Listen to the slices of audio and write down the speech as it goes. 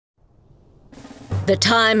The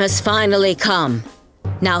time has finally come.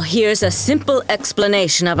 Now here's a simple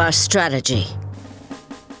explanation of our strategy.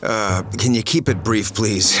 Can you keep it brief,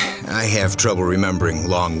 please? I have trouble remembering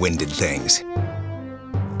long-winded things.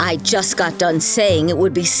 I just got done saying it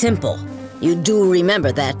would be simple. You do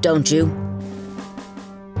remember that, don't you?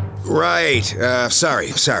 Right.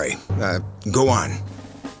 Sorry. Go on.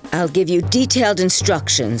 I'll give you detailed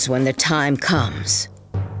instructions when the time comes.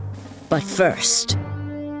 But first,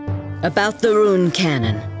 about the rune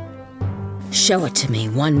cannon. Show it to me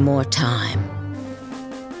one more time.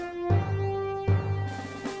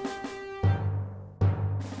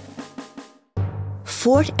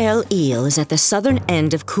 Fort El Il is at the southern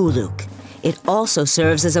end of Kuluk. It also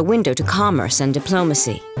serves as a window to commerce and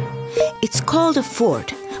diplomacy. It's called a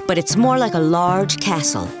fort, but it's more like a large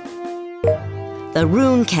castle. The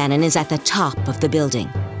rune cannon is at the top of the building.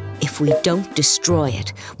 If we don't destroy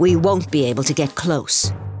it, we won't be able to get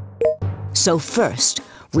close. So first,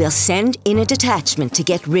 we'll send in a detachment to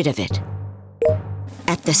get rid of it.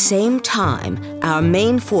 At the same time, our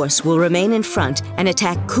main force will remain in front and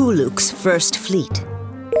attack Kuluk's first fleet.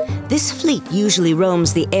 This fleet usually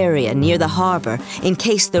roams the area near the harbor in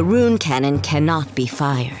case the rune cannon cannot be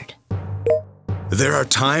fired. There are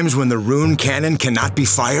times when the rune cannon cannot be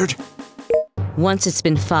fired? Once it's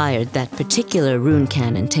been fired, that particular rune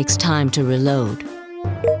cannon takes time to reload.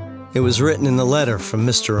 It was written in the letter from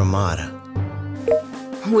Mr. Amada.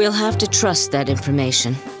 We'll have to trust that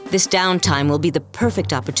information. This downtime will be the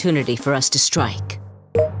perfect opportunity for us to strike.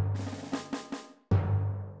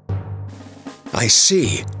 I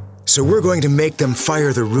see. So we're going to make them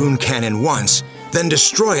fire the rune cannon once, then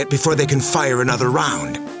destroy it before they can fire another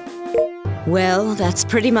round. Well, that's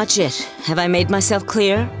pretty much it. Have I made myself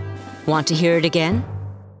clear? Want to hear it again?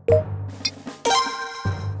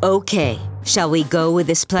 Okay, shall we go with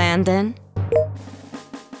this plan then?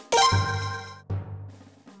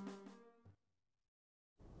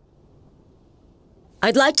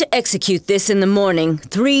 I'd like to execute this in the morning,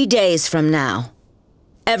 3 days from now.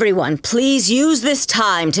 Everyone, please use this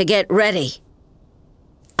time to get ready.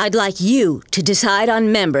 I'd like you to decide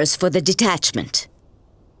on members for the detachment.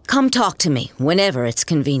 Come talk to me whenever it's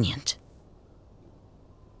convenient.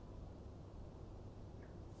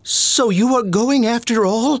 So you are going after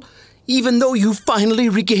all, even though you finally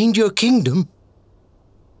regained your kingdom?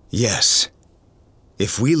 Yes.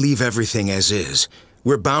 If we leave everything as is,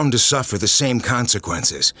 we're bound to suffer the same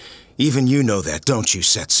consequences. Even you know that, don't you,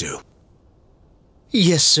 Setsu?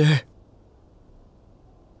 Yes, sir.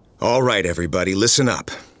 All right, everybody, listen up.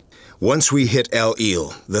 Once we hit El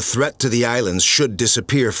Il, the threat to the islands should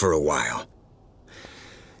disappear for a while.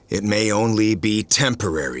 It may only be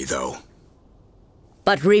temporary, though.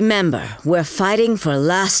 But remember, we're fighting for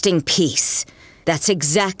lasting peace. That's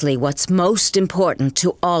exactly what's most important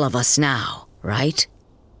to all of us now, right?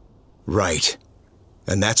 Right.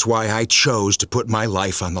 And that's why I chose to put my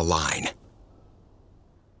life on the line.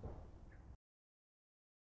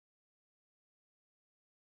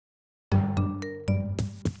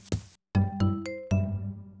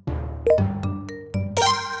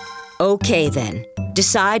 Okay then,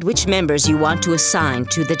 decide which members you want to assign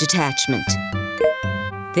to the detachment.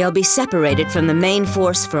 They'll be separated from the main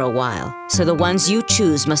force for a while, so the ones you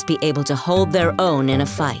choose must be able to hold their own in a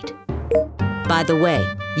fight. By the way,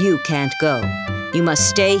 you can't go. You must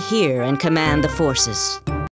stay here and command the forces.